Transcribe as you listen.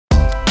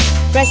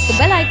Press the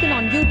bell icon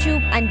on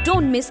YouTube and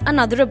don't miss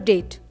another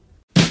update.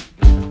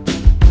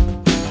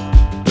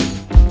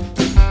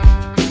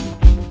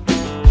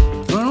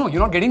 No, you're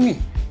not getting me.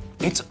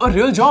 It's a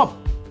real job.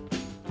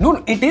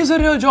 No, it is a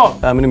real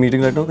job. I'm in a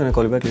meeting right now. Can I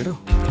call you back later?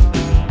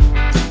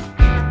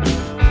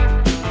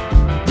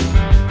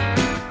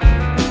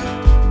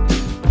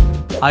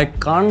 I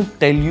can't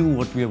tell you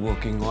what we are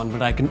working on,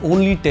 but I can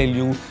only tell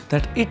you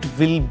that it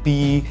will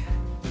be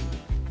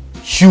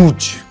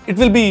huge. It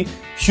will be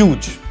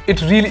huge.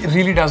 It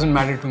really doesn't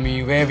matter to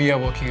me where we are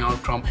working out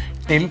from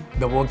till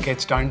the work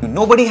gets done.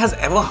 Nobody has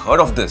ever heard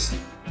of this.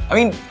 I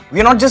mean,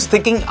 we're not just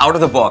thinking out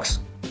of the box.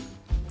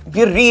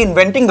 We're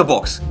reinventing the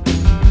box.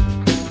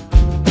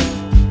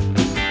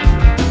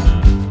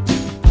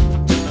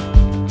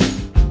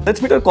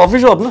 Let's meet at a coffee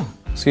shop, na?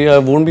 See, I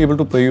won't be able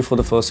to pay you for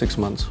the first 6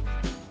 months.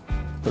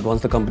 But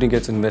once the company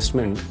gets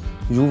investment,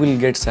 you will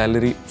get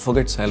salary.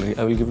 Forget salary.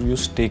 I will give you a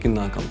stake in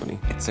our company.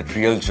 It's a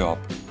real job.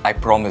 I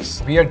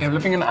promise. We are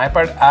developing an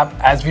iPad app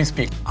as we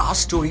speak. Our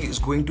story is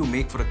going to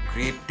make for a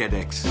great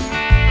TEDx.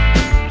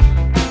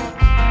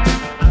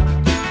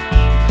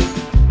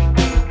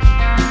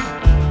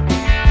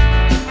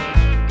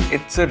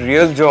 It's a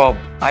real job.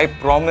 I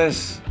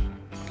promise.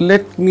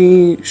 Let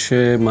me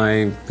share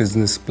my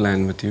business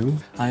plan with you.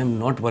 I am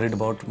not worried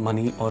about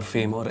money or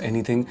fame or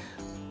anything.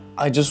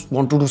 I just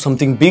want to do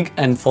something big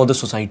and for the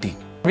society.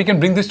 We can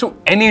bring this to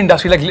any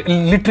industry. Like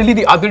literally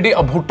the other day,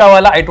 a bhutta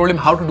wala, I told him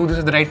how to do this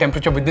at the right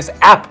temperature with this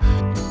app.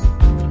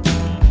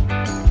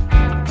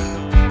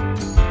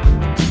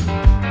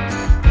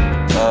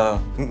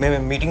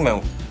 Meeting mein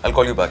hu. I'll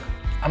call you back.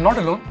 I'm not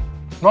alone.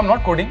 No, I'm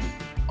not coding.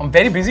 I'm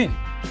very busy.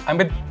 I'm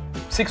with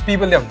 6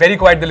 people. They're very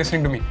quiet. They're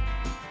listening to me.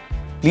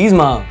 Please,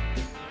 ma.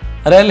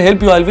 I'll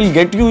help you. I will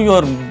get you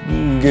your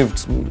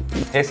gifts.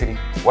 Hey Siri,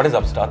 what is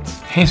Upstarts?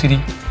 Hey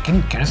Siri, can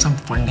you get us some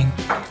funding?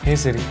 Hey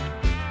Siri,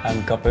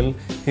 I'm Kapil.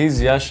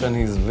 He's Yash and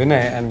he's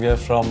Vinay, and we are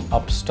from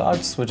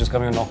Upstarts, which is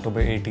coming on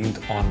October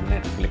 18th on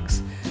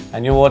Netflix.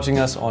 And you're watching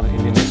us on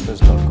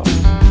IndianExpress.com.